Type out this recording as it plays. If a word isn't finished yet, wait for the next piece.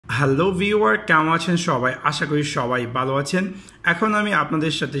Hello viewer, কেমন আছেন সবাই? আশা করি সবাই ভালো আছেন। এখন আমি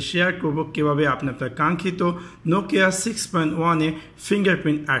আপনাদের সাথে শেয়ার করব কিভাবে আপনি আপনার কাঙ্ক্ষিত Nokia 6.1 এ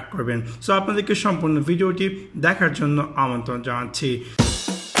ফিঙ্গারপ্রিন্ট অ্যাড করবেন। সো আপনাদেরকে সম্পূর্ণ ভিডিওটি দেখার জন্য আমন্ত্রণ জানাচ্ছি।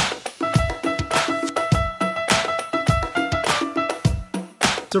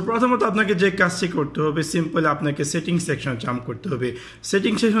 তো প্রথমত আপনাকে যে কাজটি করতে হবে, সিম্পল আপনাকে সেটিং সেকশন জাম্প করতে হবে।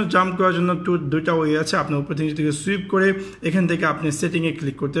 সেটিং সেকশন জাম্প করার জন্য দুইটা ওয়ে আছে। আপনি উপর থেকে সুইপ করে এখান থেকে আপনি সেটিংয়ে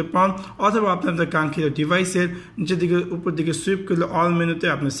ক্লিক করতে পারেন, অথবা আপনি আপনার কাঙ্ক্ষিত ডিভাইসের নিচের দিকে উপর দিকে সুইপ করলে অল মেনুতে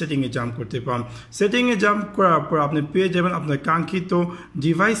আপনি সেটিংয়ে জাম্প করতে পারেন। সেটিংয়ে জাম্প করার পর আপনি পেয়ে যাবেন আপনার কাঙ্ক্ষিত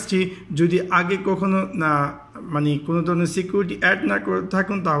ডিভাইসটি। যদি আগে কখনো কোনো ধরনের সিকিউরিটি অ্যাড না করে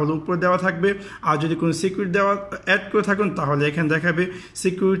থাকুন তাহলে উপরে দেওয়া থাকবে, আর যদি কোনো সিকিউরিটি অ্যাড করে থাকুন তাহলে এখানে দেখাবে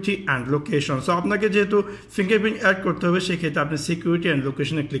সিকিউরিটি অ্যান্ড লোকেশন। সো আপনাকে যেহেতু ফিঙ্গারপ্রিন্ট অ্যাড করতে হবে, সেক্ষেত্রে আপনি সিকিউরিটি অ্যান্ড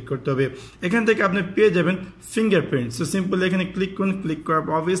লোকেশনে ক্লিক করতে হবে। এখান থেকে আপনি পেয়ে যাবেন ফিঙ্গারপ্রিন্ট। সো সিম্পল এখানে ক্লিক করুন। ক্লিক করার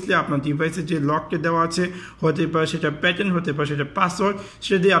পর অবভিয়াসলি আপনার ডিভাইসে যে লকটি দেওয়া আছে, হতে পারে সেটা প্যাটার্ন, হতে পারে সেটা পাসওয়ার্ড,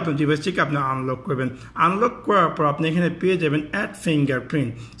 সেটা দিয়ে আপনার ডিভাইসটিকে আপনি আনলক করবেন। আনলক করার পর আপনি এখানে পেয়ে যাবেন অ্যাড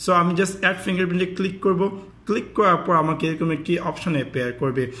ফিঙ্গারপ্রিন্ট। সো আমি জাস্ট অ্যাড ফিঙ্গারপ্রিন্টে ক্লিক করব। ক্লিক করার পর আমাকে এরকম একটি অপশন অ্যাপিয়ার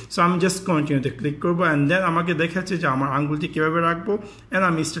করবে। সো আমি জাস্ট কন্টিনিউতে ক্লিক করবো, অ্যান্ড দেন আমাকে দেখাচ্ছে যে আমার আঙ্গুলটি কীভাবে রাখবো, অ্যান্ড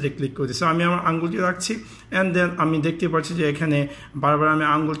আমি স্টার্টে ক্লিক করছি। সো আমি আমার আঙ্গুলটি রাখছি, অ্যান্ড দেন আমি দেখতে পাচ্ছি যে এখানে বারবার আমি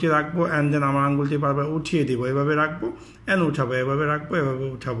আঙ্গুলটি রাখবো, অ্যান্ড দেন আমার আঙ্গুলটি বারবার উঠিয়ে দিব, এভাবে রাখবো অ্যান্ড উঠাবো, এভাবে রাখবো, এভাবে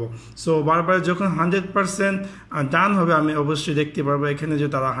উঠাবো। সো বারবার যখন 100% ডান হবে, আমি অবশ্যই দেখতে পারবো এখানে যে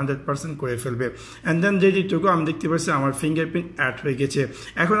তারা 100% করে ফেলবে। অ্যান্ড দেন যেটুকু আমি দেখতে পাচ্ছি আমার ফিঙ্গারপ্রিন্ট অ্যাড হয়ে গেছে।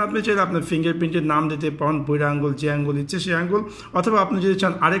 এখন আপনি চাইলে আপনার ফিঙ্গারপ্রিন্টের নাম দিতে পারেন, বুড়া আঙ্গুল, যে আঙ্গুল ইচ্ছে সেই আঙ্গুল, অথবা আপনি যদি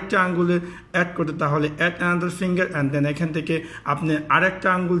চান আরেকটা আঙ্গুলে অ্যাড করতে তাহলে add another finger, and then এখান থেকে আপনি আরেকটা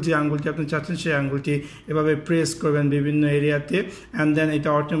আঙ্গুল, যে আঙ্গুলটি আপনি চাচ্ছেন সেই আঙ্গুলটি এভাবে প্রেস করবেন বিভিন্ন এরিয়াতে, অ্যান্ড দেন এটা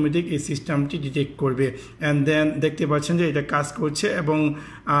অটোমেটিক এই সিস্টেমটি ডিটেক্ট করবে। অ্যান্ড দেন দেখতে পাচ্ছেন যে এটা কাজ করছে, এবং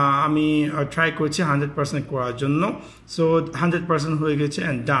আমি ট্রাই করছি 100% করার জন্য। সো 100% হয়ে গেছে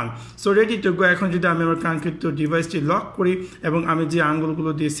and done. So ready to go. এখন যদি আমি আমার কাঙ্ক্ষিত ডিভাইসটি লক করি এবং আমি যে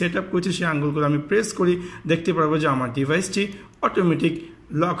আঙ্গুলগুলো দিয়ে সেট আপ করছি সেই আঙ্গুলগুলো আমি প্রেস করি, দেখতে পারবো যে আমার ডিভাইসটি অটোমেটিক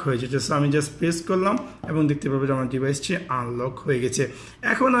লক হয়ে যেতে। সো আমি জাস্ট প্রেস করলাম এবং দেখতে পাবো যে আমার ডিভাইসটি আনলক হয়ে গেছে।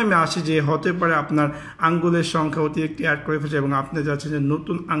 এখন আমি আসি যে হতে পারে আপনার আঙ্গুলের সংখ্যা অতিরিক্ত অ্যাড করে ফেলছে এবং আপনি চাচ্ছেন যে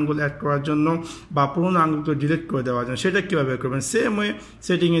নতুন আঙ্গুল অ্যাড করার জন্য বা পুরোনো আঙ্গুলগুলো ডিলিট করে দেওয়ার জন্য, সেটা কীভাবে করবেন? সেম ওয়ে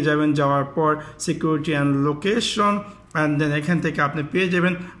সেটিংয়ে যাবেন, যাওয়ার পর security and location, and then এখান থেকে আপনি পেয়ে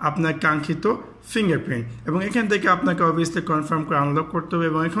যাবেন আপনার কাঙ্ক্ষিত ফিঙ্গারপ্রিন্ট, এবং এখান থেকে আপনাকে অবভিয়াসলি কনফার্ম করে আনলক করতে হবে।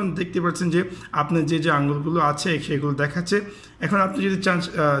 এবং এখন দেখতে পাচ্ছেন যে আপনার যে আঙ্গুলগুলো আছে সেগুলো দেখাচ্ছে। এখন আপনি যদি চান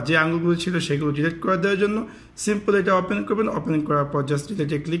যে আঙ্গুলগুলো ছিল সেগুলো ডিলিট করে দেওয়ার জন্য, সিম্পল এটা ওপেন করবেন। ওপেন করার পর জাস্ট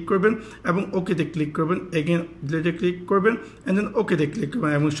ডিলিটে ক্লিক করবেন এবং ওকেতে ক্লিক করবেন, এগেন ডিলিটে ক্লিক করবেন, অ্যান্ড দেন ওকেতে ক্লিক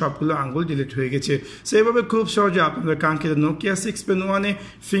করবেন, এবং সবগুলো আঙ্গুল ডিলিট হয়ে গেছে। সো এইভাবে খুব সহজে আপনাদের কাঙ্ক্ষিত Nokia 6.1 এ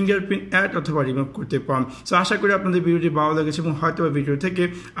ফিঙ্গারপ্রিন্ট অ্যাড অথবা রিমুভ করতে পারেন। সো আশা করি আপনাদের ভিডিওটি ভালো লেগেছে এবং হয়তো ভিডিও থেকে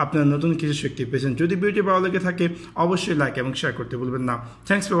আপনারা নতুন কিছু শিখতে পেয়েছেন। যদি ভিডিওটি ভালো লেগে থাকে অবশ্যই লাইক এবং শেয়ার করতে ভুলবেন না।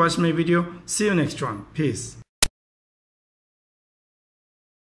 Thanks for watching my video. C you next one. Piece.